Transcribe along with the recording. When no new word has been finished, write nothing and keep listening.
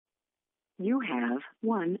You have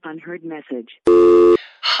one unheard message.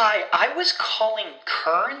 Hi, I was calling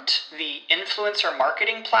Current, the influencer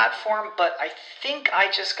marketing platform, but I think I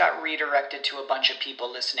just got redirected to a bunch of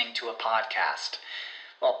people listening to a podcast.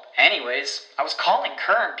 Well, anyways, I was calling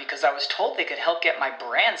Current because I was told they could help get my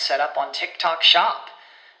brand set up on TikTok Shop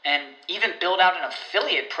and even build out an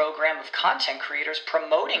affiliate program of content creators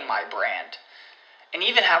promoting my brand. And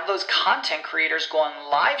even have those content creators go on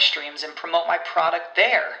live streams and promote my product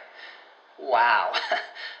there. Wow,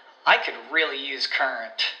 I could really use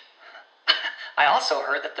Current. I also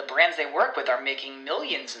heard that the brands they work with are making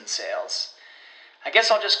millions in sales. I guess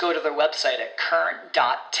I'll just go to their website at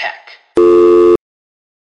current.tech.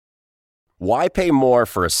 Why pay more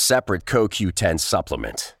for a separate CoQ10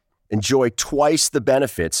 supplement? Enjoy twice the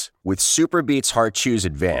benefits with SuperBeets Heart Chews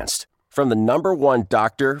Advanced from the #1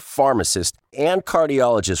 doctor, pharmacist, and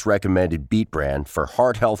cardiologist recommended beet brand for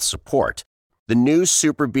heart health support. The new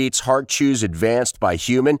SuperBeets Heart Chews Advanced by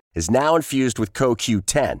Human is now infused with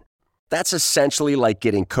CoQ10. That's essentially like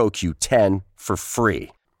getting CoQ10 for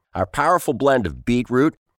free. Our powerful blend of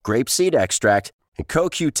beetroot, grapeseed extract, and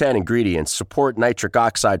CoQ10 ingredients support nitric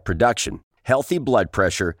oxide production, healthy blood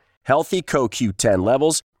pressure, healthy CoQ10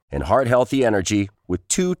 levels, and heart-healthy energy with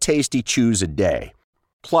 2 tasty chews a day.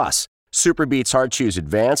 Plus, SuperBeets Heart Chews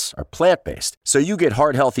Advance are plant-based, so you get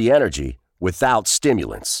heart-healthy energy without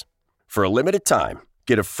stimulants. For a limited time,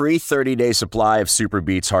 get a free 30-day supply of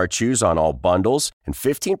SuperBeets Heart Chews on all bundles and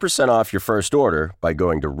 15% off your first order by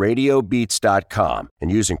going to radiobeats.com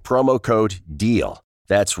and using promo code DEAL.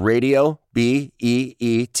 That's radio, BEETS.com,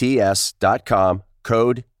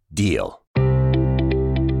 code DEAL.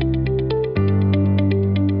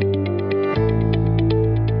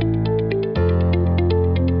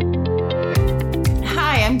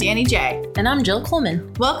 I'm Danny J. And I'm Jill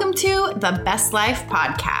Coleman. Welcome to the Best Life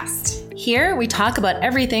Podcast. Here we talk about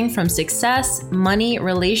everything from success, money,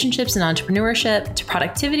 relationships and entrepreneurship to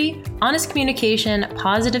productivity, honest communication,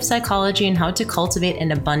 positive psychology, and how to cultivate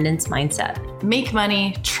an abundance mindset. Make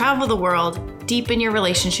money, travel the world, deepen your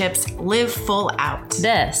relationships, live full out.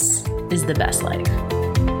 This is the best life.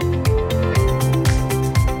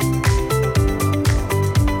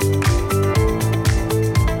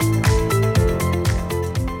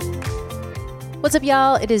 What's up,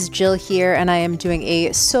 y'all? It is Jill here, and I am doing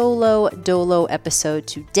a solo dolo episode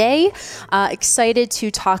today. Excited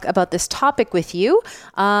to talk about this topic with you.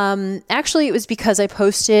 Actually, it was because I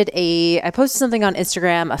posted something on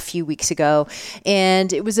Instagram a few weeks ago,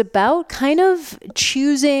 and it was about kind of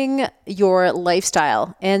choosing your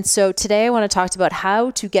lifestyle. And so today I want to talk about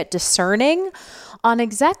how to get discerning on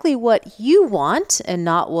exactly what you want and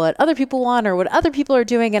not what other people want or what other people are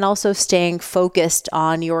doing, and also staying focused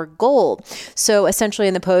on your goal. So essentially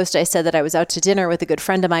in the post, I said that I was out to dinner with a good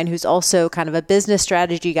friend of mine who's also kind of a business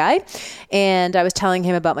strategy guy. And I was telling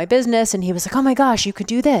him about my business, and he was like, oh my gosh, you could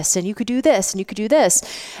do this and you could do this and you could do this.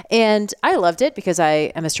 And I loved it because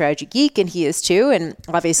I am a strategy geek and he is too. And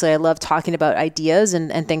obviously I love talking about ideas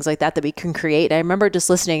and things like that we can create. And I remember just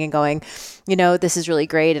listening and going, you know, this is really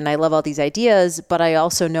great and I love all these ideas, but I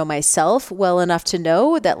also know myself well enough to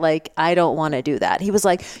know that like, I don't want to do that. He was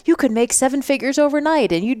like, you could make 7 figures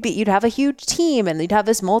overnight and you'd have a huge team and you'd have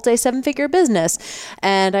this multi-7-figure business.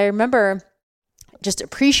 And I remember just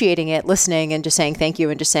appreciating it, listening and just saying thank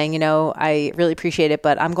you and just saying, you know, I really appreciate it,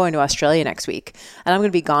 but I'm going to Australia next week and I'm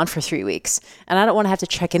going to be gone for 3 weeks and I don't want to have to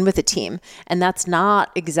check in with the team. And that's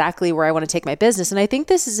not exactly where I want to take my business. And I think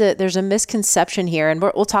there's a misconception here, and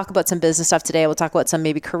we'll talk about some business stuff today. We'll talk about some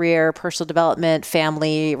maybe career, personal development,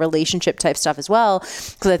 family, relationship type stuff as well,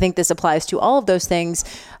 because I think this applies to all of those things.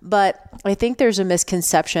 But I think there's a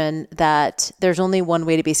misconception that there's only one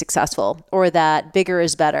way to be successful, or that bigger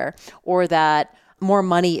is better, or that more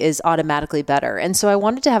money is automatically better. And so I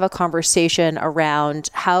wanted to have a conversation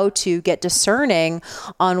around how to get discerning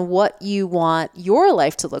on what you want your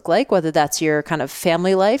life to look like, whether that's your kind of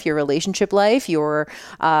family life, your relationship life, your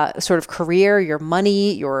sort of career, your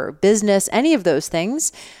money, your business, any of those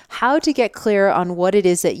things, how to get clear on what it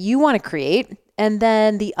is that you want to create. And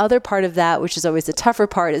then the other part of that, which is always the tougher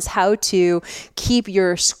part, is how to keep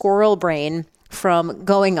your squirrel brain from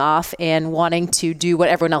going off and wanting to do what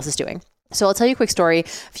everyone else is doing. So I'll tell you a quick story. A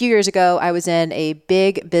few years ago, I was in a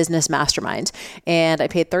big business mastermind and I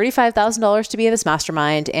paid $35,000 to be in this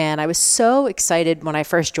mastermind. And I was so excited when I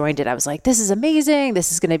first joined it. I was like, this is amazing.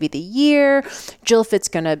 This is going to be the year. JillFit's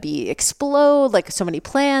going to be explode, like so many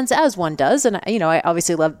plans, as one does. And, you know, I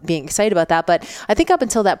obviously love being excited about that. But I think up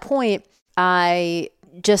until that point, I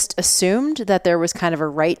just assumed that there was kind of a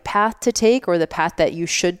right path to take, or the path that you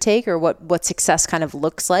should take, or what success kind of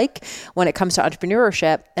looks like when it comes to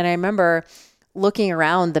entrepreneurship. And I remember looking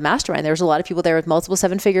around the mastermind, there was a lot of people there with multiple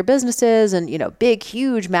 7-figure businesses and, big,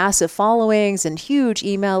 huge, massive followings and huge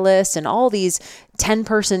email lists and all these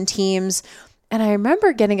 10-person teams. And I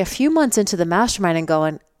remember getting a few months into the mastermind and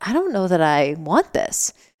going, I don't know that I want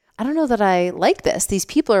this. I don't know that I like this. These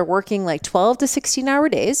people are working like 12 to 16-hour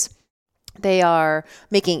days. They are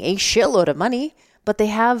making a shitload of money, but they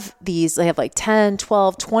have like 10,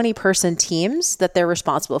 12, 20-person teams that they're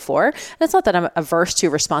responsible for. And it's not that I'm averse to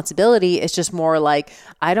responsibility. It's just more like,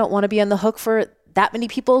 I don't want to be on the hook for that many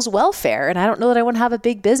people's welfare. And I don't know that I want to have a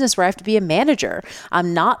big business where I have to be a manager.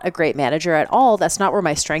 I'm not a great manager at all. That's not where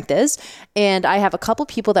my strength is. And I have a couple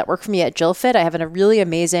people that work for me at JillFit. I have a really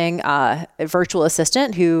amazing virtual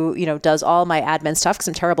assistant who, does all my admin stuff because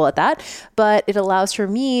I'm terrible at that. But it allows for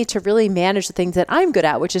me to really manage the things that I'm good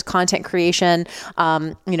at, which is content creation,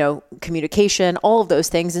 communication, all of those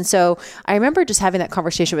things. And so I remember just having that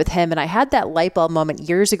conversation with him. And I had that light bulb moment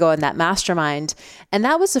years ago in that mastermind. And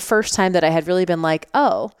that was the first time that I had really been like,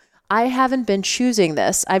 oh, I haven't been choosing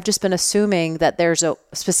this. I've just been assuming that there's a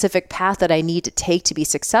specific path that I need to take to be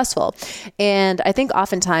successful. And I think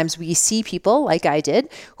oftentimes we see people like I did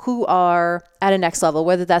who are at a next level,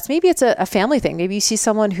 whether that's maybe it's a family thing. Maybe you see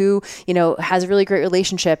someone who, has a really great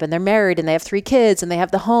relationship and they're married and they have 3 kids and they have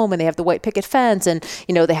the home and they have the white picket fence and,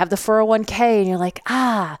 they have the 401k and you're like,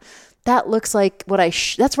 that looks like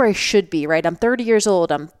that's where I should be, right? I'm 30 years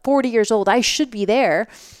old. I'm 40 years old. I should be there.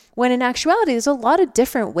 When in actuality, there's a lot of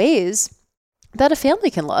different ways that a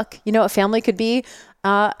family can look. A family could be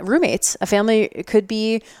roommates. A family could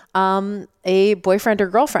be a boyfriend or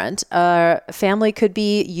girlfriend. A family could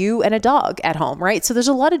be you and a dog at home, right? So there's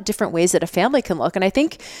a lot of different ways that a family can look. And I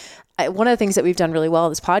think one of the things that we've done really well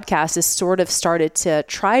in this podcast is sort of started to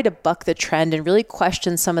try to buck the trend and really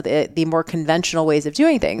question some of the more conventional ways of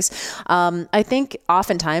doing things. I think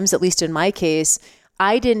oftentimes, at least in my case,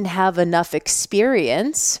 I didn't have enough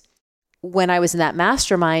experience when I was in that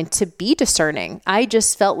mastermind to be discerning. I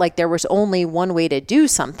just felt like there was only one way to do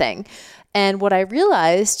something. And what I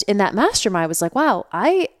realized in that mastermind was like, wow,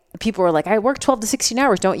 people were like, I work 12 to 16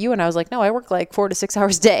 hours, don't you? And I was like, no, I work like 4 to 6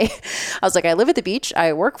 hours a day. I was like, I live at the beach.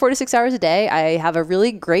 I work 4 to 6 hours a day. I have a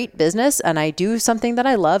really great business and I do something that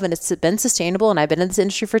I love and it's been sustainable and I've been in this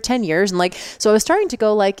industry for 10 years. And so I was starting to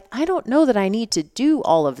go like, I don't know that I need to do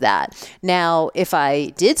all of that. Now, if I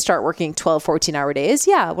did start working 12, 14-hour days,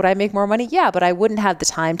 yeah. Would I make more money? Yeah, but I wouldn't have the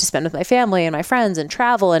time to spend with my family and my friends and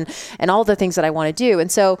travel and all the things that I want to do.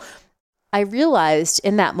 And so I realized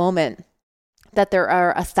in that moment that there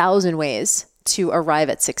are 1,000 ways to arrive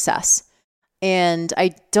at success. And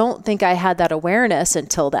I don't think I had that awareness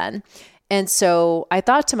until then. And so I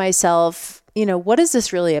thought to myself, what is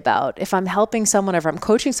this really about? If I'm helping someone, or if I'm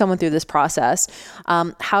coaching someone through this process,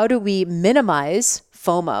 how do we minimize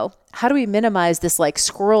FOMO? How do we minimize this like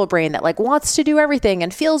squirrel brain that like wants to do everything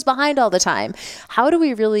and feels behind all the time? How do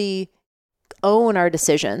we really own our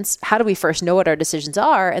decisions? How do we first know what our decisions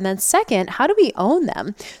are? And then second, how do we own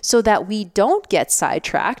them so that we don't get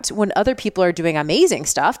sidetracked when other people are doing amazing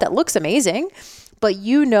stuff that looks amazing, but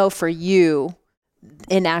for you,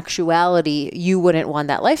 in actuality, you wouldn't want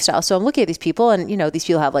that lifestyle. So I'm looking at these people and, these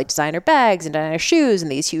people have like designer bags and designer shoes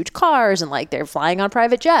and these huge cars and like they're flying on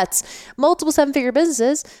private jets, multiple 7-figure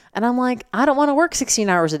businesses. And I'm like, I don't want to work 16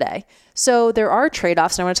 hours a day. So there are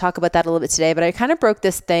trade-offs, and I want to talk about that a little bit today, but I kind of broke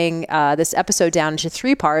this episode down into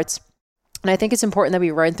 3 parts. And I think it's important that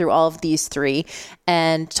we run through all of these 3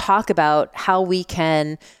 and talk about how we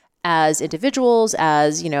can, as individuals,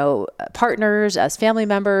 as, partners, as family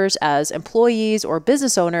members, as employees or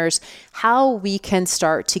business owners, how we can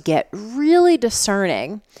start to get really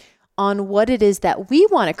discerning on what it is that we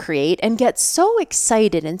want to create and get so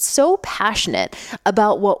excited and so passionate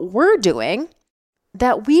about what we're doing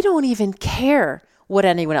that we don't even care what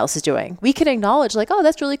anyone else is doing. We can acknowledge like, oh,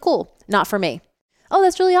 that's really cool. Not for me. Oh,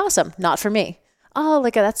 that's really awesome. Not for me. Oh,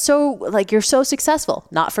 like that's so, like you're so successful.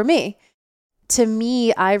 Not for me. To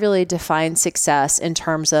me, I really define success in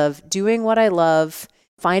terms of doing what I love,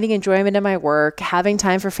 finding enjoyment in my work, having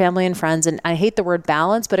time for family and friends. And I hate the word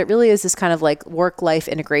balance, but it really is this kind of like work-life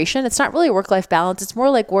integration. It's not really work-life balance. It's more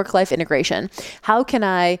like work-life integration. How can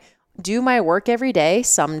I do my work every day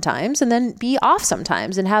sometimes and then be off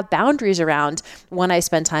sometimes and have boundaries around when I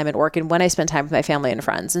spend time at work and when I spend time with my family and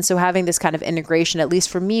friends. And so having this kind of integration, at least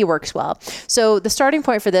for me, works well. So the starting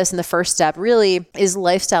point for this and the first step really is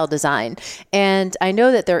lifestyle design. And I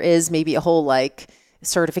know that there is maybe a whole like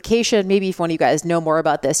certification. Maybe if one of you guys know more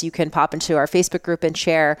about this, you can pop into our Facebook group and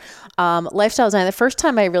share. Lifestyle design, the first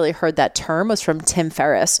time I really heard that term was from Tim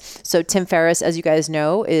Ferriss. So Tim Ferriss, as you guys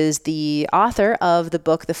know, is the author of the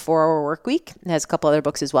book, The 4-Hour Workweek. It has a couple other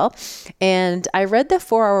books as well. And I read The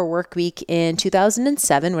 4-Hour Workweek in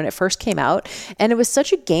 2007 when it first came out. And it was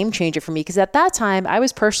such a game changer for me because at that time I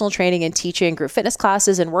was personal training and teaching group fitness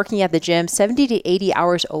classes and working at the gym 70 to 80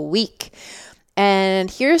 hours a week. And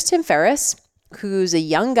here's Tim Ferriss, who's a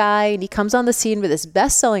young guy, and he comes on the scene with this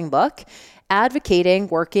best-selling book advocating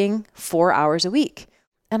working 4 hours a week.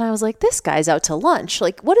 And I was like, this guy's out to lunch.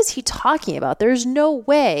 Like, what is he talking about? There's no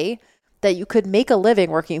way that you could make a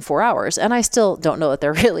living working 4 hours. And I still don't know that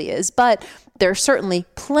there really is, but there's certainly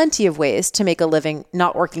plenty of ways to make a living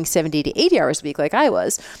not working 70 to 80 hours a week like I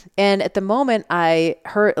was. And at the moment I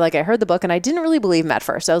heard the book and I didn't really believe him at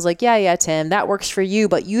first. I was like, yeah, Tim, that works for you,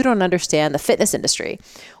 but you don't understand the fitness industry.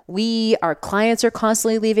 Our clients are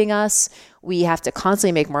constantly leaving us. We have to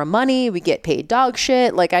constantly make more money. We get paid dog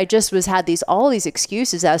shit. Like I just had all these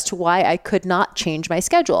excuses as to why I could not change my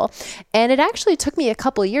schedule. And it actually took me a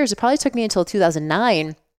couple of years. It probably took me until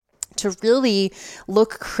 2009 to really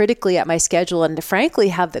look critically at my schedule and to frankly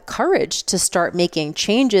have the courage to start making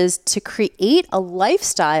changes to create a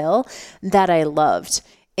lifestyle that I loved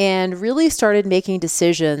and really started making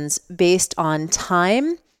decisions based on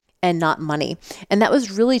time and not money. And that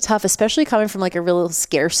was really tough, especially coming from like a real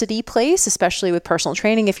scarcity place, especially with personal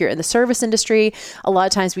training. If you're in the service industry, a lot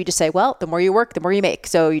of times we just say, well, the more you work, the more you make.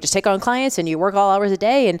 So you just take on clients and you work all hours a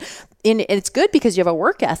day. And it's good because you have a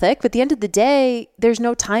work ethic, but at the end of the day, there's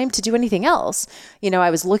no time to do anything else.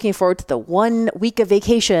 I was looking forward to the 1 week of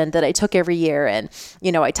vacation that I took every year. And,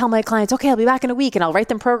 I tell my clients, okay, I'll be back in a week and I'll write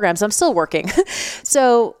them programs. I'm still working.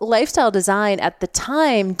 So lifestyle design at the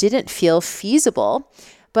time didn't feel feasible.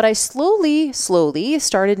 But I slowly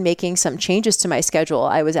started making some changes to my schedule.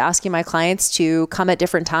 I was asking my clients to come at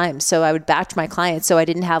different times. So I would batch my clients so I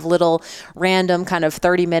didn't have little random kind of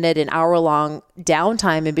 30-minute and hour-long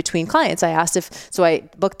downtime in between clients. So I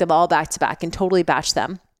booked them all back to back and totally batched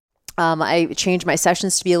them. I changed my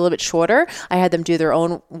sessions to be a little bit shorter. I had them do their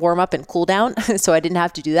own warm up and cool down. So I didn't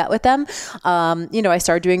have to do that with them. I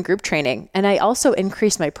started doing group training and I also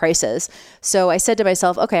increased my prices. So I said to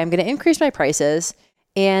myself, okay, I'm going to increase my prices.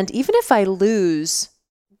 And even if I lose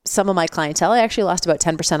some of my clientele, I actually lost about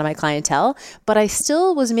 10% of my clientele, but I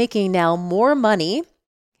still was making now more money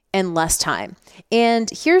and less time. And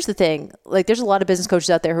here's the thing, like there's a lot of business coaches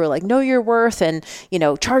out there who are like, know your worth and,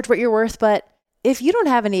 charge what you're worth. But if you don't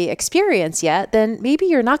have any experience yet, then maybe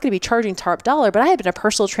you're not going to be charging top dollar. But I had been a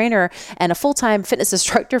personal trainer and a full-time fitness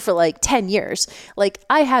instructor for like 10 years. Like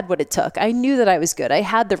I had what it took. I knew that I was good. I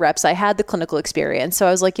had the reps. I had the clinical experience. So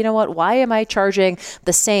I was like, you know what? Why am I charging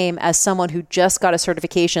the same as someone who just got a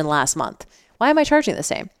certification last month? Why am I charging the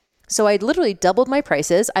same? So I literally doubled my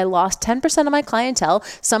prices. I lost 10% of my clientele.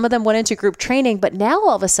 Some of them went into group training, but now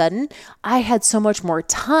all of a sudden I had so much more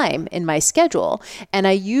time in my schedule. And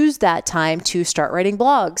I used that time to start writing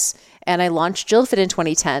blogs. And I launched JillFit in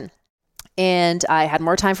 2010. And I had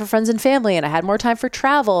more time for friends and family, and I had more time for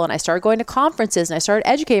travel. And I started going to conferences and I started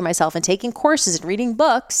educating myself and taking courses and reading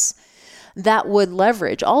books that would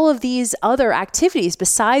leverage all of these other activities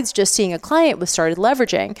besides just seeing a client was started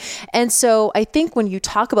leveraging. And so I think when you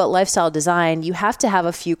talk about lifestyle design, you have to have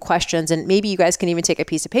a few questions, and maybe you guys can even take a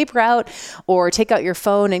piece of paper out or take out your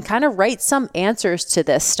phone and kind of write some answers to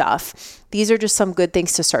this stuff. These are just some good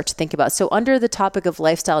things to start to think about. So under the topic of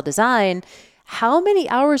lifestyle design, how many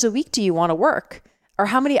hours a week do you want to work? Or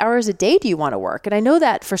how many hours a day do you want to work? And I know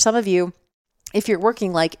that for some of you, if you're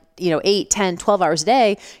working 8, 10, 12 hours a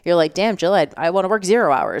day, you're like, damn, Jill, I want to work 0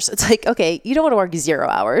 hours. It's like, okay, you don't want to work 0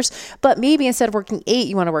 hours, but maybe instead of working 8,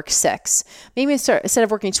 you want to work 6. Maybe instead of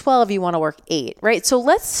working 12, you want to work 8, right? So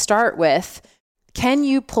let's start with, can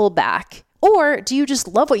you pull back? Or do you just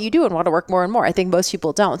love what you do and want to work more and more? I think most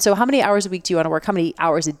people don't. So how many hours a week do you want to work? How many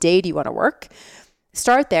hours a day do you want to work?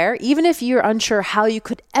 Start there. Even if you're unsure how you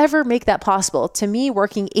could ever make that possible. To me,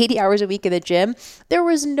 working 80 hours a week in the gym, there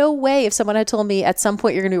was no way if someone had told me at some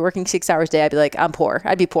point you're going to be working 6 hours a day, I'd be like, I'm poor.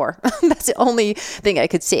 I'd be poor. That's the only thing I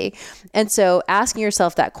could see. And so asking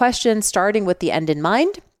yourself that question, starting with the end in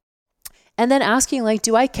mind, and then asking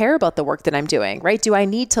do I care about the work that I'm doing, right? Do I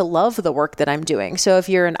need to love the work that I'm doing? So if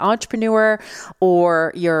you're an entrepreneur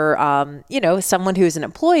or you're, someone who's an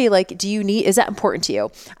employee, is that important to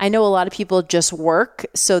you? I know a lot of people just work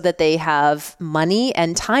so that they have money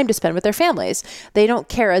and time to spend with their families. They don't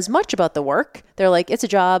care as much about the work. They're like, it's a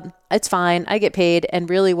job. It's fine. I get paid. And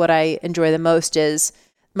really what I enjoy the most is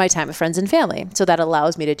my time with friends and family. So that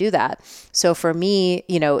allows me to do that. So for me,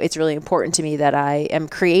 it's really important to me that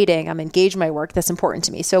I'm engaged in my work. That's important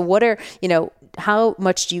to me. So how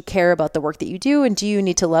much do you care about the work that you do? And do you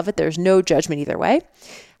need to love it? There's no judgment either way.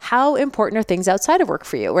 How important are things outside of work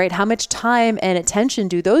for you, right? How much time and attention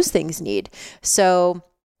do those things need? So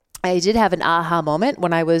I did have an aha moment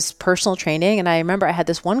when I was personal training. And I remember I had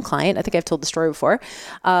this one client, I think I've told the story before.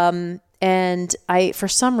 And I, for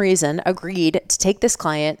some reason, agreed to take this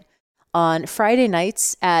client on Friday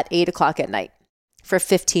nights at 8:00 at night for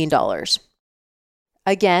 $15.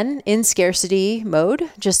 Again, in scarcity mode,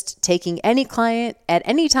 just taking any client at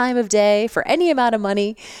any time of day for any amount of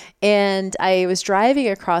money. And I was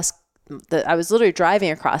literally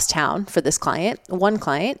driving across town for this one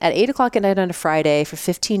client at 8:00 at night on a Friday for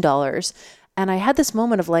 $15. And I had this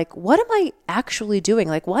moment of like, what am I actually doing?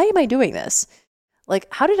 Like, why am I doing this? Like,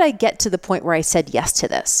 how did I get to the point where I said yes to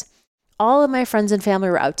this? All of my friends and family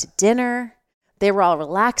were out to dinner. They were all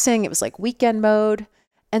relaxing. It was like weekend mode.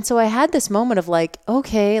 And so I had this moment of like,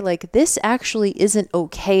 okay, like this actually isn't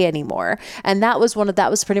okay anymore. And that was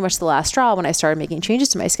pretty much the last straw when I started making changes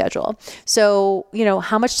to my schedule. So,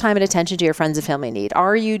 how much time and attention do your friends and family need?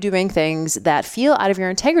 Are you doing things that feel out of your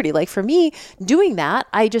integrity? Like for me, doing that,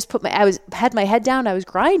 I just had my head down, I was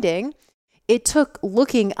grinding. It took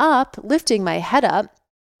looking up, lifting my head up,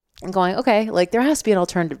 and going, okay, like there has to be an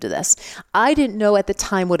alternative to this. I didn't know at the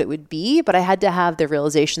time what it would be, but I had to have the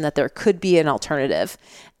realization that there could be an alternative.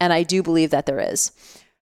 And I do believe that there is.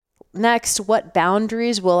 Next, what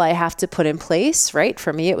boundaries will I have to put in place, right?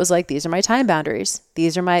 For me, it was like, these are my time boundaries.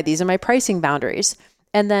 These are my pricing boundaries.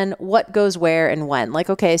 And then what goes where and when? Like,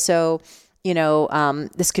 okay, so,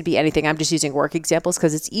 this could be anything. I'm just using work examples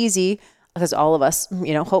because it's easy. Because all of us,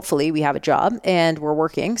 hopefully we have a job and we're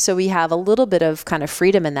working. So we have a little bit of kind of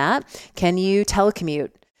freedom in that. Can you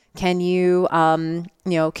telecommute? Can you,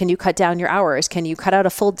 can you cut down your hours? Can you cut out a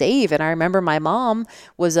full day even? I remember my mom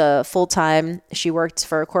was she worked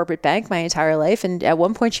for a corporate bank my entire life. And at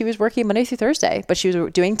one point she was working Monday through Thursday, but she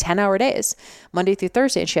was doing 10-hour days, Monday through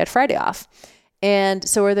Thursday, and she had Friday off. And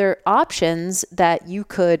so are there options that you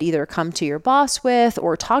could either come to your boss with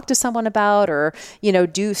or talk to someone about or,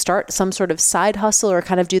 start some sort of side hustle or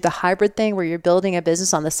kind of do the hybrid thing where you're building a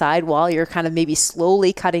business on the side while you're kind of maybe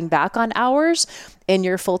slowly cutting back on hours in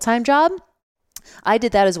your full-time job? I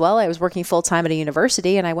did that as well. I was working full-time at a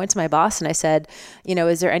university and I went to my boss and I said,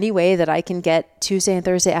 is there any way that I can get Tuesday and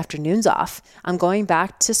Thursday afternoons off? I'm going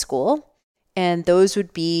back to school and those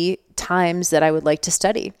would be times that I would like to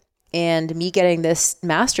study. And me getting this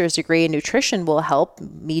master's degree in nutrition will help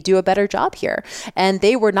me do a better job here. And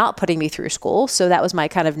they were not putting me through school. So that was my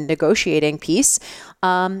kind of negotiating piece.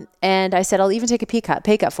 And I said, I'll even take a pay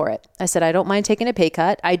cut for it. I said, I don't mind taking a pay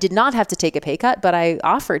cut. I did not have to take a pay cut, but I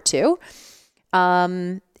offered to.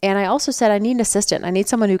 And I also said, I need an assistant. I need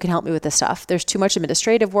someone who can help me with this stuff. There's too much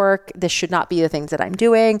administrative work. This should not be the things that I'm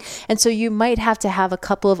doing. And so you might have to have a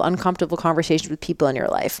couple of uncomfortable conversations with people in your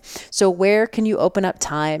life. So where can you open up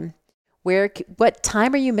time? What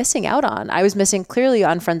time are you missing out on? I was missing clearly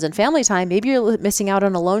on friends and family time. Maybe you're missing out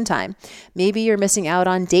on alone time. Maybe you're missing out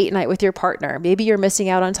on date night with your partner. Maybe you're missing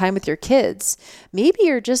out on time with your kids. Maybe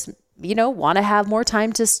you're just, want to have more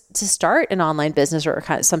time to start an online business or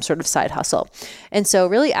kind of some sort of side hustle. And so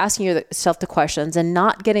really asking yourself the questions and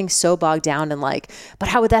not getting so bogged down in like, but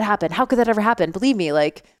how would that happen? How could that ever happen? Believe me,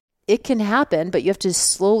 like, it can happen, but you have to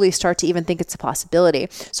slowly start to even think it's a possibility.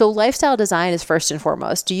 So lifestyle design is first and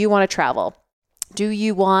foremost. Do you want to travel? Do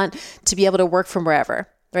you want to be able to work from wherever,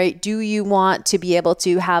 right? Do you want to be able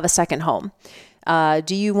to have a second home?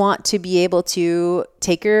 Do you want to be able to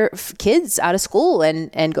take your kids out of school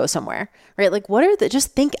and go somewhere, right? Like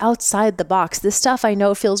just think outside the box. This stuff I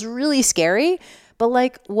know feels really scary, but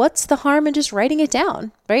like, what's the harm in just writing it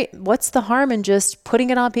down, right? What's the harm in just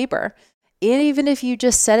putting it on paper? And even if you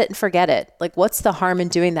just set it and forget it, like what's the harm in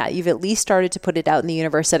doing that? You've at least started to put it out in the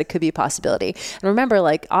universe that it could be a possibility. And remember,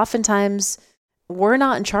 like oftentimes we're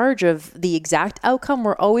not in charge of the exact outcome.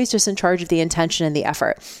 We're always just in charge of the intention and the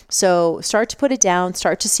effort. So start to put it down,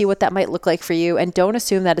 start to see what that might look like for you. And don't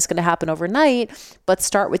assume that it's going to happen overnight, but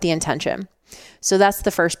start with the intention. So that's the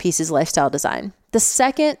first piece is lifestyle design. The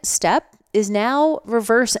second step is now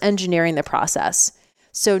reverse engineering the process.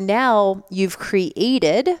 So now you've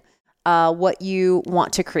created what you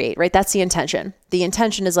want to create, right? That's the intention. The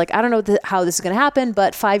intention is like, I don't know how this is going to happen,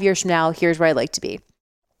 but 5 years from now, here's where I'd like to be.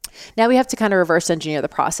 Now we have to kind of reverse engineer the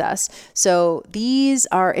process. So these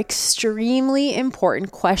are extremely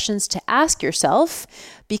important questions to ask yourself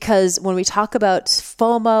because when we talk about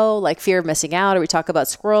FOMO, like fear of missing out, or we talk about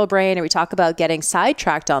squirrel brain, or we talk about getting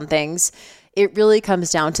sidetracked on things, It really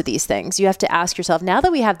comes down to these things. You have to ask yourself, now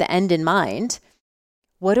that we have the end in mind,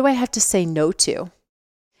 what do I have to say no to?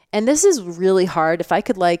 And this is really hard. If I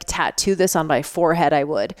could like tattoo this on my forehead, I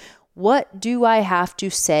would. What do I have to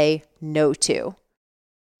say no to?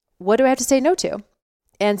 What do I have to say no to?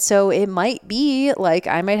 And so it might be like,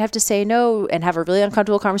 I might have to say no and have a really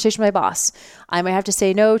uncomfortable conversation with my boss. I might have to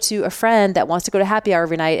say no to a friend that wants to go to happy hour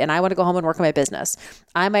every night and I want to go home and work on my business.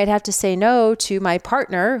 I might have to say no to my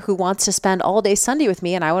partner who wants to spend all day Sunday with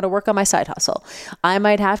me and I want to work on my side hustle. I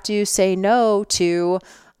might have to say no to,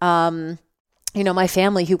 my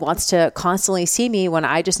family who wants to constantly see me when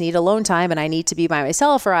I just need alone time and I need to be by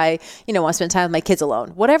myself, or I, want to spend time with my kids alone.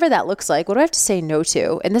 Whatever that looks like, what do I have to say no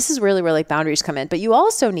to? And this is really where like boundaries come in. But you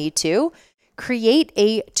also need to create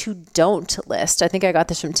a to-don't list. I think I got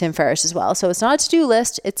this from Tim Ferriss as well. So it's not a to-do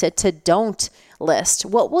list, it's a to-don't list.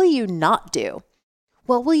 What will you not do?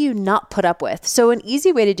 What will you not put up with? So an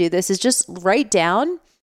easy way to do this is just write down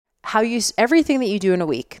everything that you do in a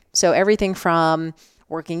week. So everything from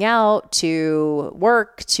working out to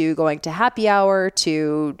work to going to happy hour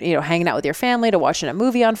to hanging out with your family to watching a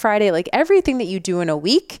movie on Friday, like everything that you do in a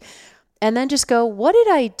week. And then just go, what did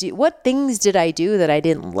I do? What things did I do that I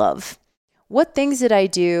didn't love? What things did I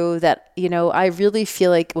do that I really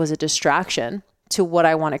feel like was a distraction to what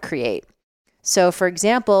I want to create? So for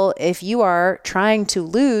example, if you are trying to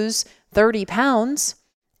lose 30 pounds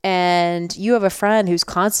and you have a friend who's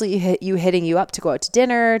constantly hitting you up to go out to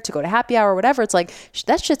dinner, to go to happy hour, whatever, it's like,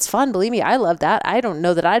 that shit's fun. Believe me, I love that. I don't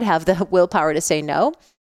know that I'd have the willpower to say no.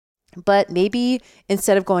 But maybe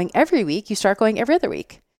instead of going every week, you start going every other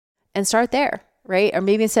week and start there, right? Or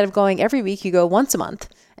maybe instead of going every week, you go once a month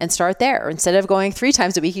and start there. Or instead of going 3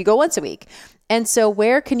 times a week, you go once a week. And so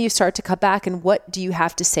where can you start to cut back and what do you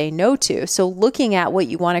have to say no to? So looking at what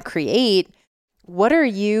you want to create, what are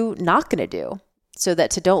you not going to do? So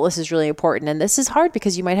that to-don't list is really important. And this is hard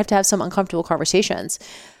because you might have to have some uncomfortable conversations.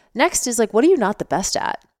 Next is like, what are you not the best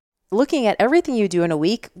at? Looking at everything you do in a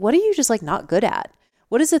week, what are you just like not good at?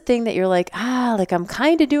 What is the thing that you're like, I'm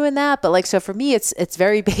kind of doing that. But like, so for me, it's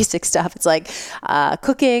very basic stuff. It's like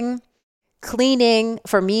cooking, cleaning.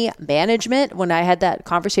 For me, management. When I had that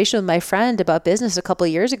conversation with my friend about business a couple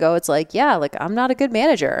of years ago, it's like, I'm not a good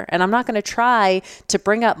manager and I'm not going to try to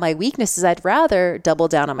bring up my weaknesses. I'd rather double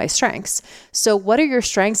down on my strengths. So what are your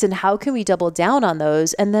strengths and how can we double down on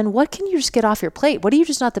those? And then what can you just get off your plate? What are you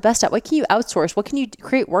just not the best at? What can you outsource? What can you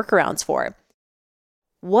create workarounds for?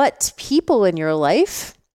 What people in your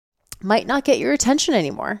life might not get your attention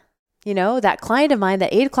anymore? That client of mine,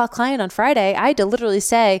 that 8:00 client on Friday, I had to literally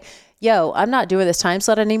say, I'm not doing this time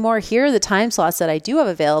slot anymore. Here are the time slots that I do have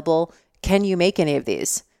available. Can you make any of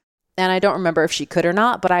these? And I don't remember if she could or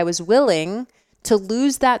not, but I was willing to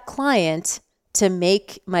lose that client to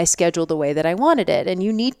make my schedule the way that I wanted it. And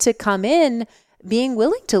you need to come in being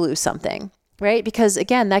willing to lose something, right? Because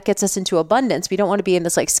again, that gets us into abundance. We don't want to be in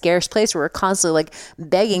this like scarce place where we're constantly like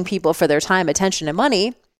begging people for their time, attention, and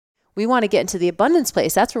money. We want to get into the abundance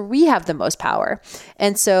place. That's where we have the most power.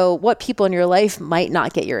 And so what people in your life might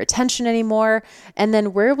not get your attention anymore? And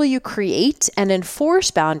then where will you create and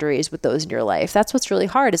enforce boundaries with those in your life? That's what's really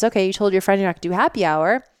hard is, okay, you told your friend you're not going to do happy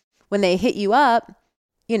hour. When they hit you up,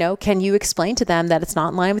 can you explain to them that it's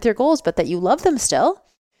not in line with your goals, but that you love them still?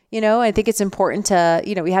 I think it's important to,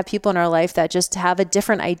 we have people in our life that just have a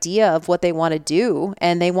different idea of what they want to do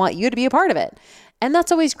and they want you to be a part of it. And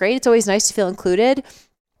that's always great. It's always nice to feel included.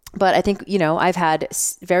 But I think, I've had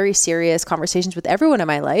very serious conversations with everyone in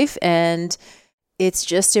my life and it's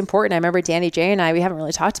just important. I remember Danny J and we haven't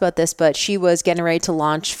really talked about this, but she was getting ready to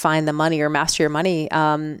launch Find the Money or Master Your Money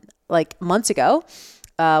like months ago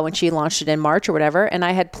when she launched it in March or whatever. And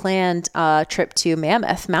I had planned a trip to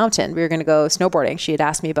Mammoth Mountain. We were going to go snowboarding. She had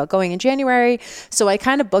asked me about going in January. So I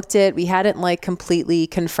kind of booked it. We hadn't like completely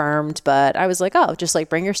confirmed, but I was like, just like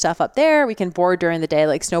bring your stuff up there. We can board during the day,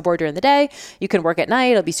 like snowboard during the day. You can work at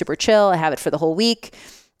night. It'll be super chill. I have it for the whole week.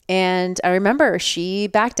 And I remember she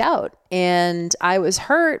backed out and I was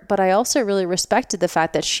hurt, but I also really respected the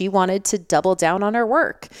fact that she wanted to double down on her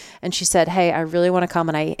work. And she said, hey, I really want to come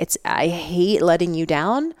and I hate letting you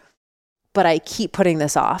down, but I keep putting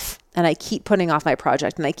this off and I keep putting off my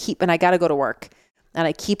project and I got to go to work and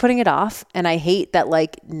I keep putting it off. And I hate that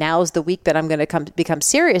like now's the week that I'm going to become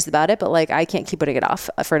serious about it, but like I can't keep putting it off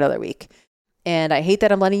for another week. And I hate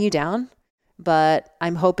that I'm letting you down. But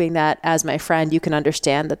I'm hoping that as my friend, you can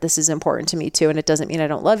understand that this is important to me too. And it doesn't mean I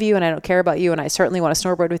don't love you and I don't care about you. And I certainly want to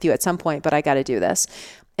snowboard with you at some point, but I got to do this.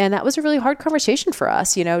 And that was a really hard conversation for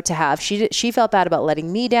us, to have. She felt bad about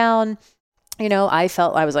letting me down.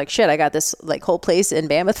 I was like, shit, I got this like whole place in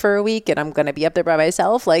Mammoth for a week and I'm going to be up there by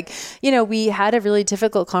myself. Like, we had a really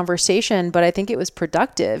difficult conversation, but I think it was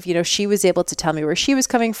productive. She was able to tell me where she was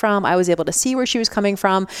coming from. I was able to see where she was coming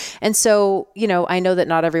from. And so, I know that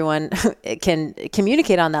not everyone can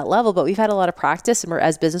communicate on that level, but we've had a lot of practice and we're,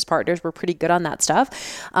 as business partners, we're pretty good on that stuff.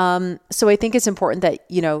 So I think it's important that,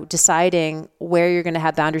 deciding where you're going to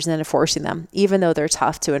have boundaries and then enforcing them, even though they're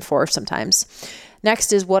tough to enforce sometimes.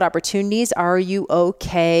 Next is, what opportunities are you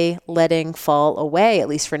okay letting fall away, at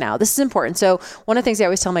least for now? This is important. So one of the things I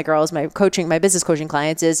always tell my girls, my business coaching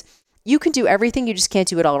clients is, you can do everything, you just can't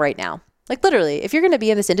do it all right now. Like literally, if you're going to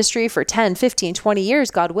be in this industry for 10, 15, 20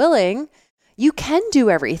 years, God willing, you can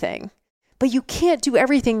do everything, but you can't do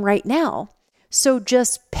everything right now. So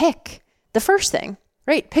just pick the first thing.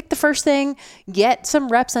 Right? Pick the first thing, get some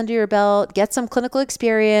reps under your belt, get some clinical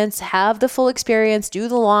experience, have the full experience, do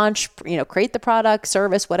the launch, create the product,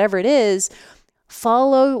 service, whatever it is.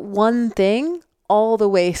 Follow one thing all the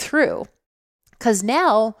way through. Because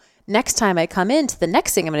now, next time I come into the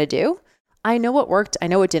next thing I'm going to do, I know what worked, I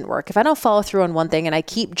know what didn't work. If I don't follow through on one thing and I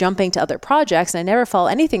keep jumping to other projects and I never follow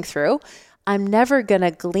anything through, I'm never going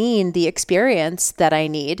to glean the experience that I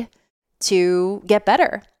need to get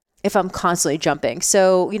better if I'm constantly jumping.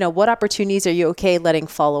 So, what opportunities are you okay letting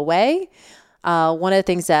fall away? One of the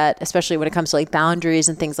things that, especially when it comes to like boundaries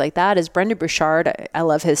and things like that, is Brendan Burchard. I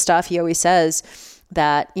love his stuff. He always says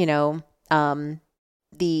that, the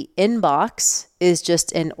inbox is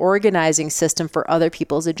just an organizing system for other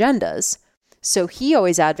people's agendas. So he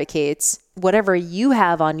always advocates whatever you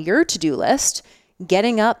have on your to-do list,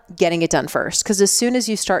 getting up, getting it done first. Because as soon as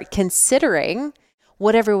you start considering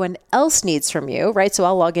what everyone else needs from you, right? So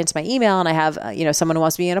I'll log into my email and I have, someone who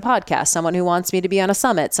wants me in a podcast, someone who wants me to be on a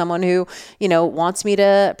summit, someone who, wants me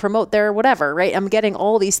to promote their whatever, right? I'm getting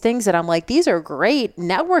all these things that I'm like, these are great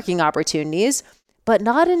networking opportunities, but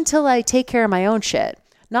not until I take care of my own shit,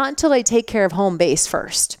 not until I take care of home base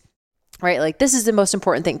first, right? Like this is the most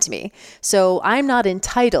important thing to me. So I'm not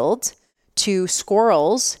entitled to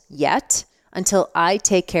squirrels yet until I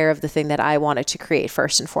take care of the thing that I wanted to create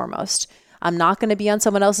first and foremost. I'm not going to be on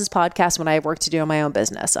someone else's podcast when I have work to do in my own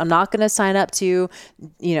business. I'm not going to sign up to,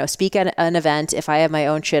 speak at an event if I have my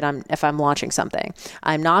own shit, if I'm launching something.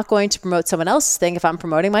 I'm not going to promote someone else's thing if I'm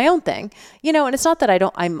promoting my own thing. And it's not that I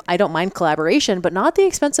don't mind collaboration, but not at the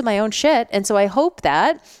expense of my own shit. And so I hope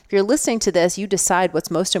that if you're listening to this, you decide what's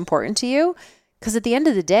most important to you. Because at the end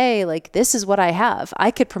of the day, like, this is what I have. I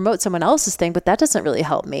could promote someone else's thing, but that doesn't really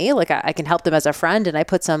help me. Like, I can help them as a friend and I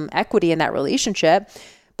put some equity in that relationship.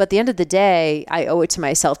 But at the end of the day, I owe it to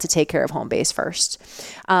myself to take care of home base first.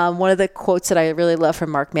 One of the quotes that I really love from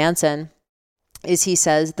Mark Manson is, he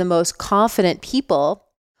says, the most confident people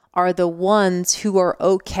are the ones who are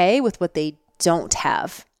okay with what they don't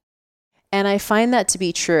have. And I find that to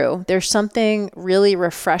be true. There's something really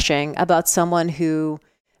refreshing about someone who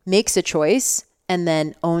makes a choice and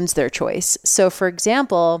then owns their choice. So for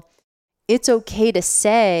example, it's okay to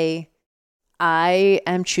say, I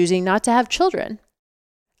am choosing not to have children.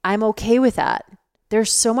 I'm okay with that.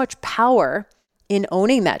 There's so much power in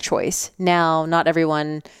owning that choice. Now, not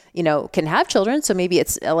everyone, can have children. So maybe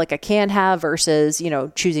it's like a can have versus,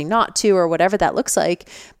 choosing not to, or whatever that looks like.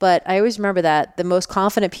 But I always remember that the most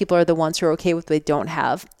confident people are the ones who are okay with what they don't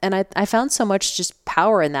have. And I found so much just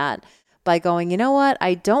power in that by going, you know what?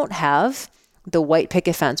 I don't have the white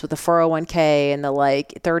picket fence with the 401k and the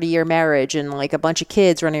 30-year marriage and like a bunch of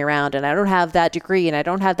kids running around. And I don't have that degree and I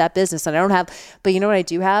don't have that business and I don't have, but you know what I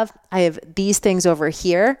do have? I have these things over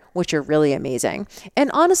here, which are really amazing.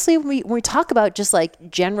 And honestly, when we talk about just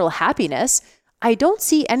like general happiness, I don't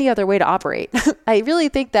see any other way to operate. I really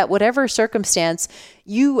think that whatever circumstance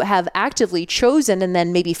you have actively chosen and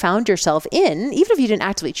then maybe found yourself in, even if you didn't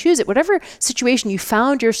actively choose it, whatever situation you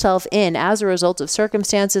found yourself in as a result of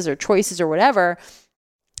circumstances or choices or whatever,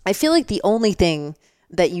 I feel like the only thing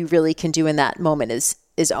that you really can do in that moment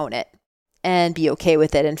is own it and be okay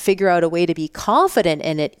with it and figure out a way to be confident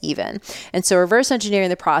in it even. And so reverse engineering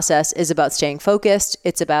the process is about staying focused.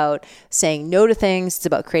 It's about saying no to things. It's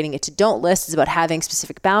about creating a to-don't list. It's about having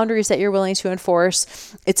specific boundaries that you're willing to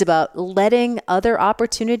enforce. It's about letting other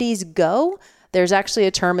opportunities go. There's actually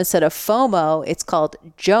a term instead of FOMO. It's called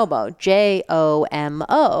JOMO,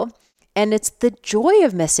 J-O-M-O. And it's the joy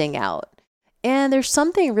of missing out. And there's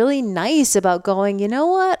something really nice about going, you know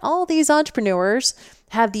what? All these entrepreneurs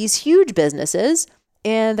have these huge businesses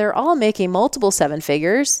and they're all making multiple 7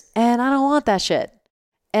 figures and I don't want that shit.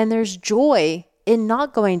 And there's joy in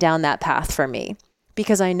not going down that path for me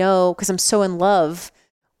because I'm so in love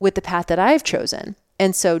with the path that I've chosen.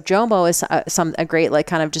 And so JOMO is a great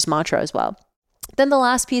kind of just mantra as well. Then the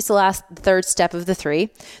last piece, the third step of the three,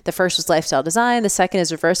 the first was lifestyle design. The second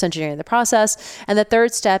is reverse engineering the process. And the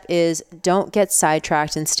third step is don't get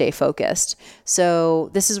sidetracked and stay focused. So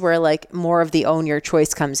this is where like more of the own your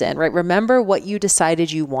choice comes in, right? Remember what you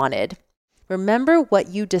decided you wanted. Remember what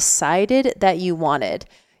you decided that you wanted.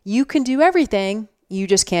 You can do everything. You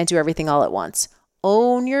just can't do everything all at once.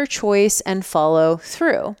 Own your choice and follow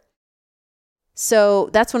through. So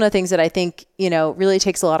that's one of the things that I think, really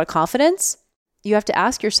takes a lot of confidence. You have to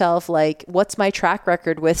ask yourself, like, what's my track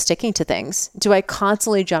record with sticking to things? Do I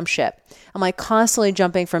constantly jump ship? Am I constantly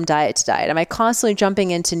jumping from diet to diet? Am I constantly jumping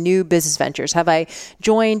into new business ventures? Have I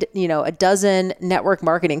joined, a dozen network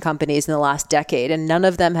marketing companies in the last decade and none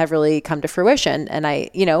of them have really come to fruition? And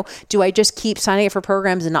do I just keep signing up for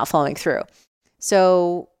programs and not following through?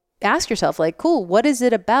 So ask yourself, like, cool, what is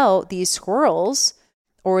it about these squirrels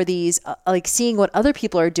or these, like seeing what other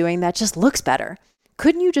people are doing that just looks better?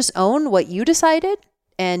 Couldn't you just own what you decided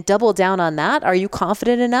and double down on that? Are you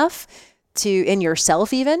confident enough in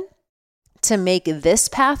yourself even, to make this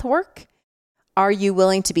path work? Are you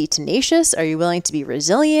willing to be tenacious? Are you willing to be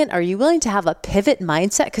resilient? Are you willing to have a pivot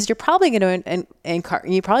mindset? Because you're probably going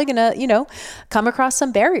to, come across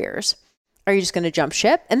some barriers. Are you just going to jump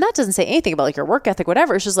ship? And that doesn't say anything about like your work ethic,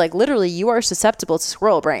 whatever. It's just like literally you are susceptible to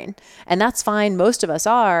squirrel brain. And that's fine. Most of us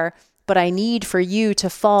are. But I need for you to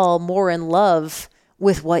fall more in love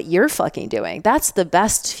with what you're fucking doing. That's the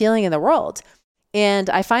best feeling in the world. And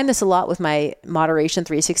I find this a lot with my Moderation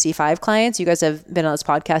 365 clients. You guys have been on this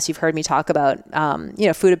podcast. You've heard me talk about,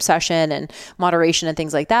 food obsession and moderation and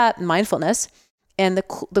things like that, and mindfulness. And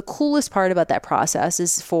the coolest part about that process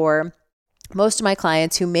is for most of my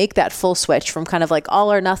clients who make that full switch from kind of like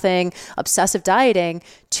all or nothing obsessive dieting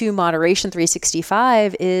to Moderation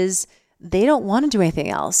 365 is they don't want to do anything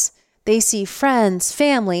else. They see friends,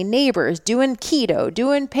 family, neighbors doing keto,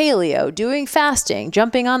 doing paleo, doing fasting,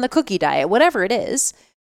 jumping on the cookie diet, whatever it is.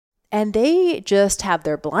 And they just have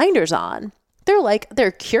their blinders on.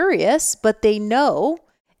 They're curious, but they know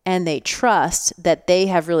and they trust that they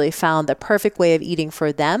have really found the perfect way of eating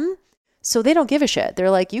for them. So they don't give a shit.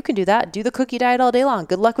 They're like, you can do that. Do the cookie diet all day long.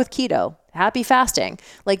 Good luck with keto. Happy fasting.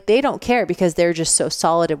 Like they don't care because they're just so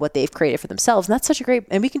solid at what they've created for themselves. And that's such a great,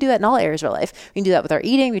 and we can do that in all areas of our life. We can do that with our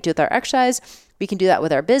eating. We can do that with our exercise. We can do that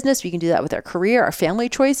with our business. We can do that with our career, our family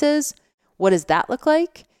choices. What does that look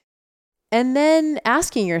like? And then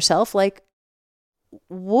asking yourself, like,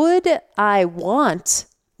 would I want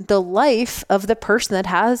the life of the person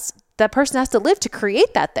that person has to live to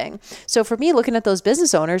create that thing? So for me, looking at those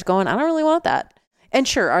business owners going, I don't really want that. And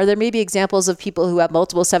sure, are there maybe examples of people who have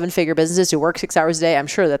multiple 7-figure businesses who work 6 hours a day? I'm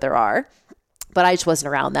sure that there are, but I just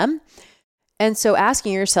wasn't around them. And so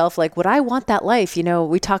asking yourself, like, would I want that life?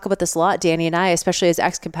 We talk about this a lot, Danny and I, especially as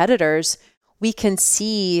ex-competitors. We can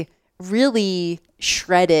see really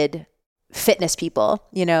shredded fitness people,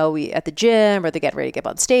 we at the gym or they get ready to get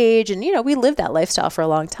on stage. And, we live that lifestyle for a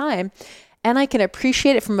long time. And I can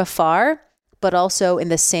appreciate it from afar, but also in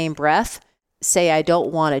the same breath, say, I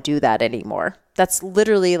don't want to do that anymore. That's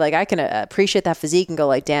literally like, I can appreciate that physique and go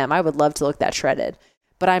like, damn, I would love to look that shredded,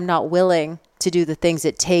 but I'm not willing to do the things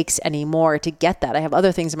it takes anymore to get that. I have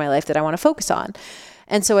other things in my life that I want to focus on.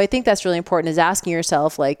 And so I think that's really important, is asking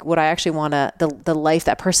yourself, like, would I actually want the life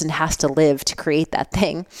that person has to live to create that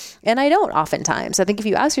thing? And I don't oftentimes. I think if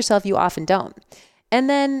you ask yourself, you often don't. And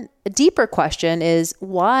then a deeper question is,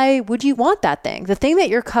 why would you want that thing? The thing that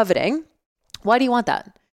you're coveting, why do you want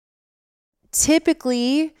that?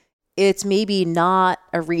 Typically, it's maybe not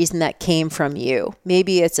a reason that came from you.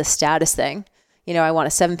 Maybe it's a status thing. I want a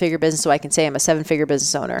 7-figure business so I can say I'm a 7-figure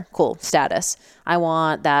business owner. Cool, status. I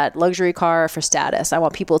want that luxury car for status. I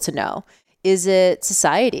want people to know. Is it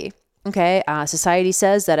society? Okay, society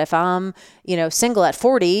says that if I'm, single at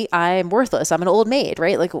 40, I'm worthless. I'm an old maid,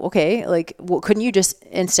 right? Like, okay, like, couldn't you just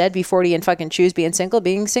instead be 40 and fucking choose being single?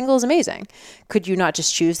 Being single is amazing. Could you not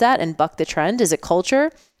just choose that and buck the trend? Is it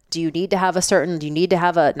culture? Do you need to have a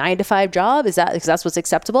 9-to-5 job? Is that because that's what's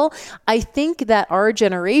acceptable? I think that our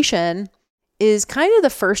generation is kind of the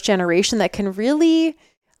first generation that can really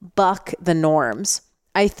buck the norms.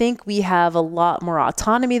 I think we have a lot more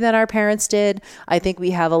autonomy than our parents did. I think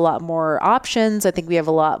we have a lot more options. I think we have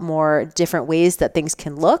a lot more different ways that things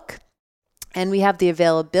can look. And we have the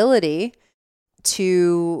availability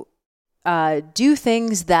to do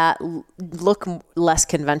things that look less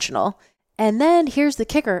conventional. And then here's the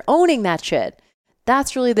kicker, owning that shit.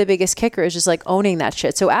 That's really the biggest kicker, is just like owning that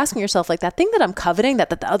shit. So asking yourself, like, that thing that I'm coveting that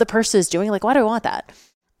the other person is doing, like, why do I want that?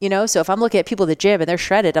 So if I'm looking at people at the gym and they're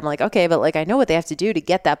shredded, I'm like, okay, but like, I know what they have to do to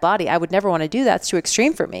get that body. I would never want to do that. It's too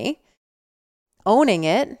extreme for me. Owning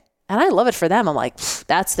it, And I love it for them. I'm like,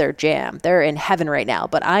 that's their jam. They're in heaven right now.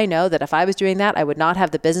 But I know that if I was doing that, I would not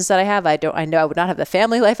have the business that I have. I know I would not have the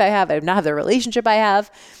family life I have. I would not have the relationship I have.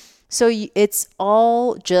 So it's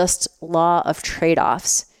all just law of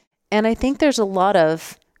trade-offs. And I think there's a lot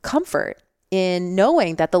of comfort in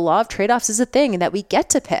knowing that the law of trade-offs is a thing and that we get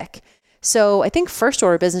to pick. So I think first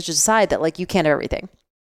order business to decide that like you can't have everything.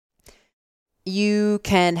 You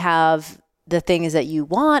can have the things that you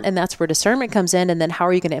want, and that's where discernment comes in. And then how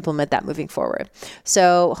are you going to implement that moving forward?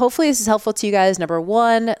 So hopefully this is helpful to you guys. Number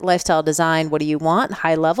one, lifestyle design. What do you want?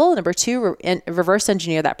 High level. Number two, reverse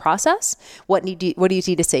engineer that process. What do you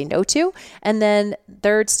need to say no to? And then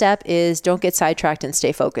third step is don't get sidetracked and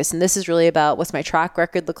stay focused. And this is really about what's my track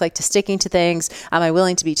record look like to sticking to things? Am I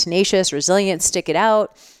willing to be tenacious, resilient, stick it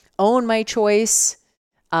out, own my choice?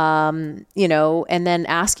 And then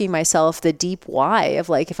asking myself the deep why of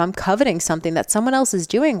like, if I'm coveting something that someone else is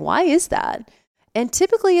doing, why is that? And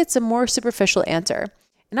typically it's a more superficial answer.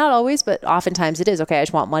 Not always, but oftentimes it is. Okay, I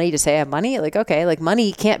just want money to say I have money. Like, okay, like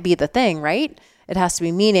money can't be the thing, right? It has to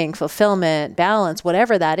be meaning, fulfillment, balance,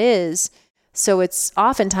 whatever that is. So it's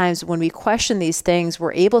oftentimes when we question these things,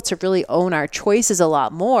 we're able to really own our choices a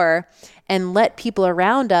lot more and let people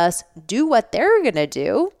around us do what they're going to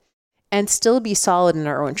do and still be solid in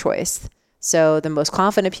our own choice. So the most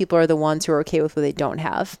confident people are the ones who are okay with what they don't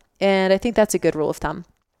have. And I think that's a good rule of thumb.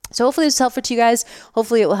 So hopefully this is helpful to you guys.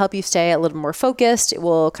 Hopefully it will help you stay a little more focused. It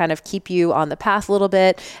will kind of keep you on the path a little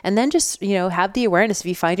bit. And then just, have the awareness. If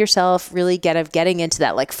you find yourself really getting into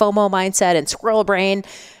that like FOMO mindset and squirrel brain,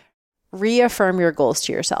 reaffirm your goals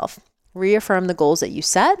to yourself. Reaffirm the goals that you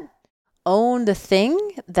set. Own the thing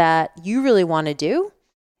that you really want to do.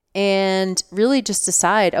 And really just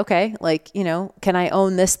decide, okay, can I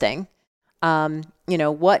own this thing?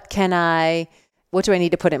 What do I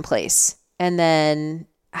need to put in place? And then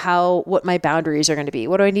what my boundaries are going to be.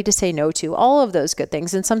 What do I need to say no to? All of those good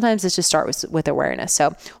things. And sometimes it's just start with awareness.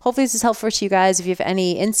 So hopefully this is helpful to you guys. If you have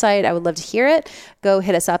any insight, I would love to hear it. Go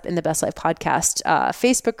hit us up in the Best Life Podcast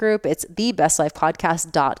Facebook group. It's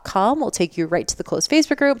thebestlifepodcast.com. We'll take you right to the closed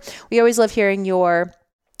Facebook group. We always love hearing your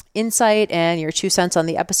insight and your 2 cents on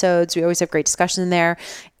the episodes. We always have great discussion in there.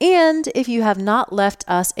 And if you have not left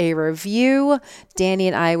us a review, Danny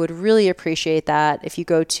and I would really appreciate that. If you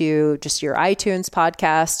go to just your iTunes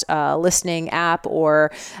podcast listening app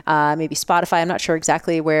or maybe Spotify, I'm not sure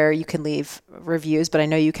exactly where you can leave reviews, but I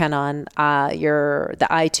know you can on the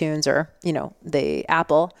iTunes or the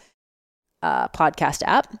Apple podcast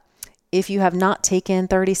app. If you have not taken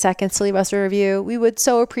 30 seconds to leave us a review, we would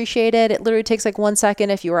so appreciate it. It literally takes like 1 second.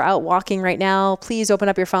 If you are out walking right now, please open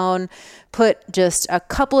up your phone, put just a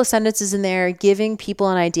couple of sentences in there, giving people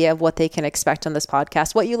an idea of what they can expect on this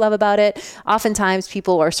podcast, what you love about it. Oftentimes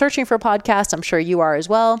people are searching for a podcast. I'm sure you are as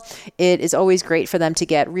well. It is always great for them to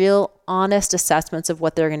get real honest assessments of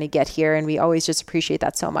what they're going to get here. And we always just appreciate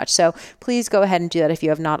that so much. So please go ahead and do that if you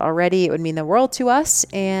have not already. It would mean the world to us.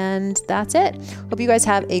 And that's it. Hope you guys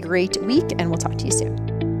have a great week and we'll talk to you soon.